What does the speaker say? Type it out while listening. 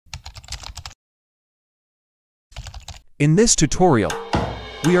In this tutorial,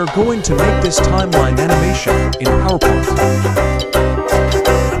 we are going to make this timeline animation in PowerPoint.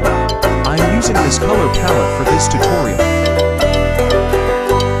 I am using this color palette for this tutorial.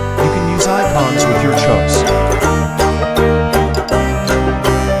 You can use icons with your choice.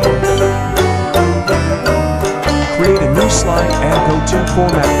 Create a new slide and go to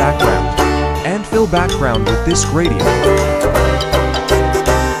Format Background, and fill background with this gradient.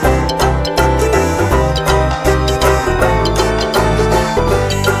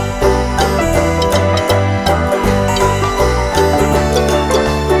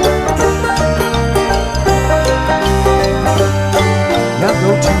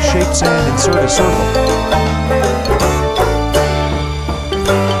 Shapes and insert a circle.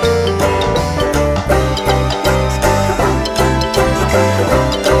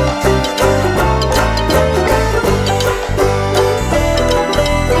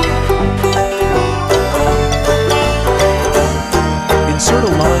 Insert a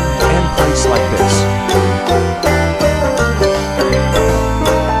line and place like this.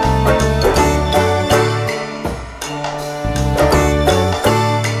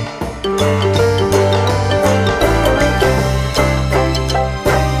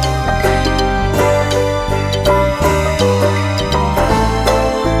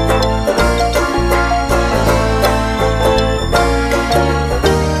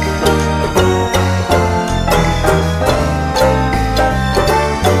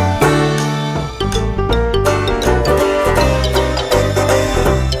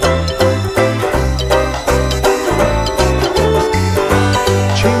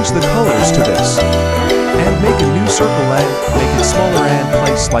 Change the colors to this, and make a new circle and make it smaller and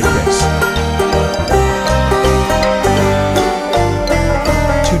place like this.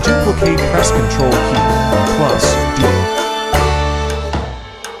 To duplicate, press Ctrl key plus D.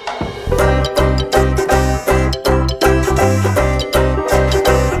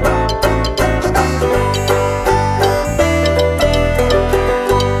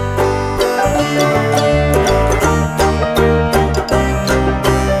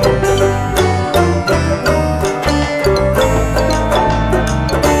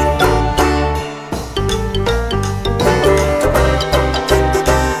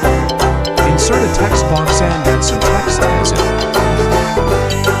 Insert a text box and add some text as it.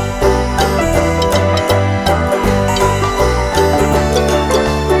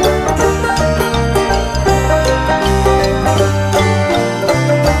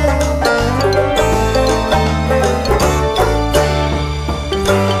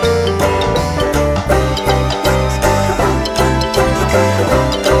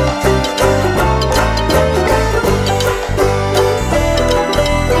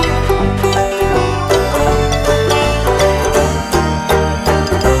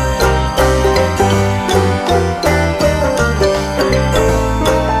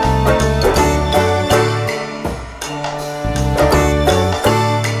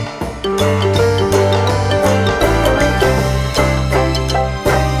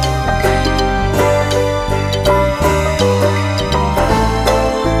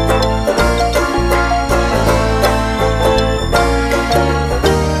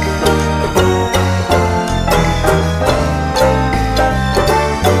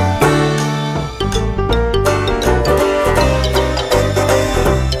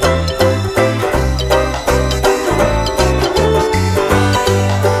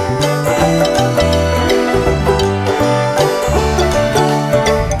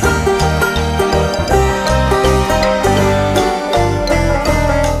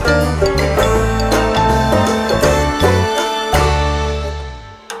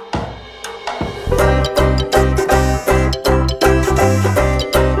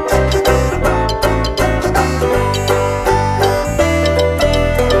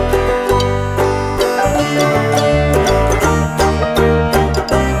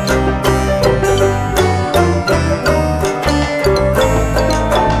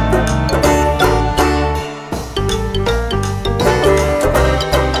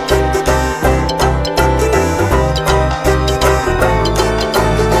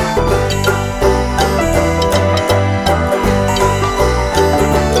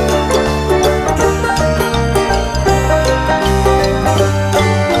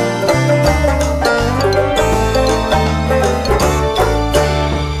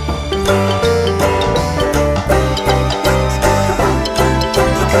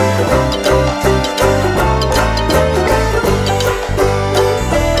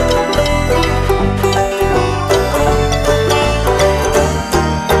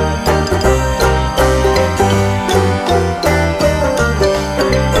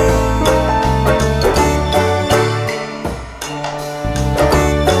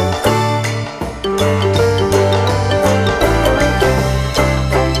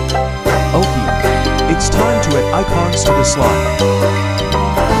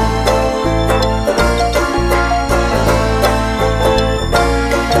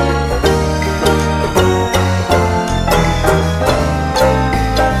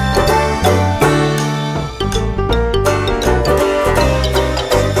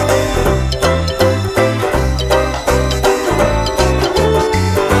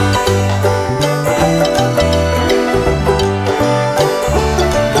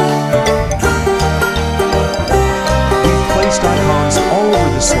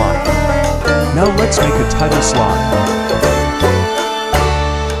 the slide. Now let's make a title slide.